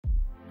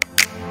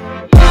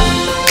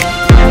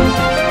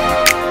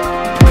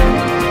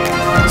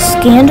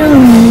Skandar, the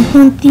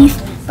Unicorn Thief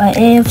by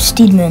A.F.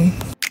 Steedman.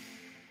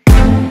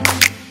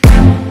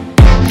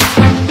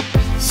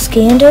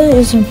 Skandar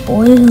is a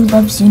boy who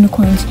loves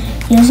unicorns.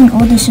 He has an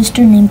older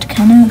sister named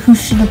Kenna who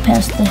should have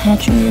passed the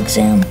hatchery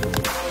exam.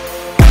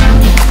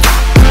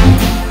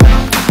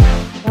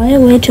 Fly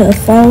away to a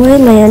faraway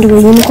land where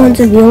unicorns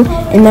are real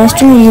and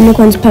mastering a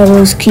unicorn's power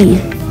is key.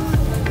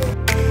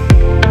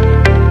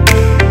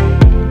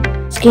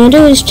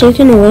 Skandar is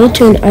taken away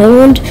to an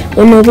island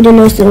where nobody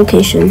knows the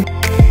location.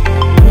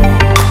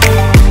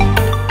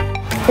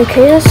 The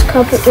Chaos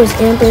Cup was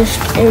ambushed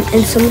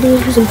and somebody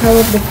who's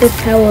empowered the fifth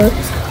power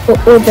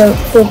or the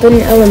forbidden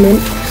element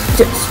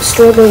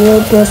destroyed the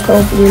world's most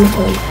powerful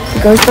unicorn. He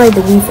goes by the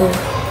Weaver.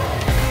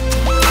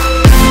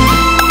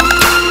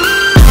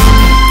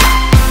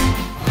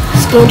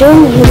 Skandar,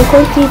 the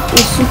Unicorn Thief,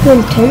 is super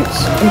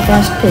intense and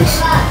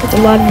fast-paced, with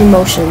a lot of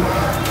emotion.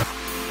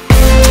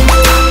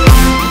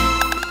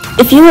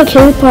 If you like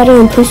Harry Potter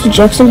and Percy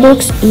Jackson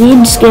books,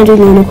 read Skandar,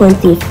 the Unicorn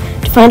Thief.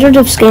 To find out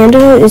if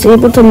Skandar is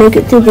able to make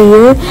it through the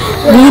year,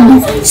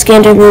 read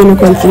Skandar, the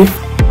Unicorn Thief.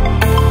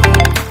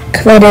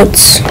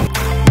 Credits.